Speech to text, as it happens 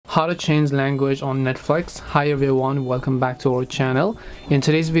How to change language on Netflix. Hi everyone, welcome back to our channel. In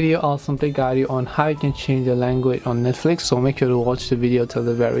today's video I'll simply guide you on how you can change your language on Netflix, so make sure to watch the video till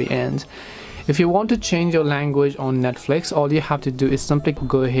the very end. If you want to change your language on Netflix, all you have to do is simply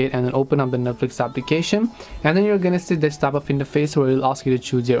go ahead and then open up the Netflix application, and then you're going to see this type of interface where it'll ask you to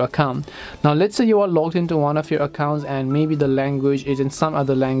choose your account. Now let's say you are logged into one of your accounts and maybe the language is in some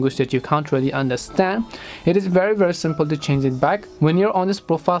other language that you can't really understand. It is very simple to change it back. When you're on this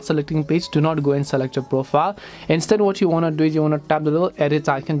profile selecting page, do not go and select your profile. Instead, what you want to do is you want to tap the little edit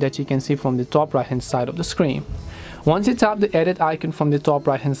icon that you can see from the top right hand side of the screen. Once you tap the edit icon from the top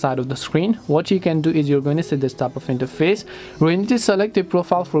right hand side of the screen, what you can do is you're going to see this type of interface where you need to select the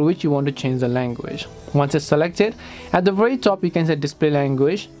profile for which you want to change the language. Once it's selected, at the very top you can say display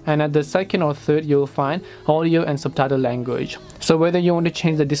language, and at the second or third you'll find audio and subtitle language. So whether you want to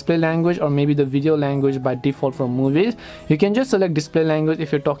change the display language or maybe the video language by default from movies, you can just select display language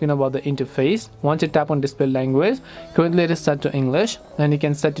if you're talking about the interface. Once you tap on display language, currently it is set to English, and you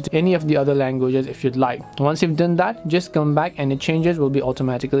can set it to any of the other languages if you'd like. Once you've done that, just come back and the changes will be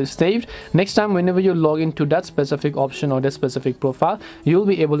automatically saved. Next time whenever you log into that specific option or that specific profile, you'll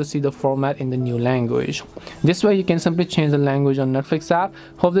be able to see the format in the new language. This way you can simply change the language on Netflix app.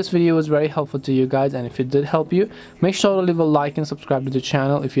 Hope this video was very helpful to you guys, and if it did help you, make sure to leave a like and subscribe to the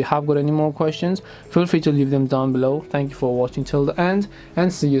channel. If you have got any more questions, feel free to leave them down below. Thank you for watching till the end,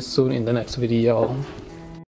 and see you soon in the next video.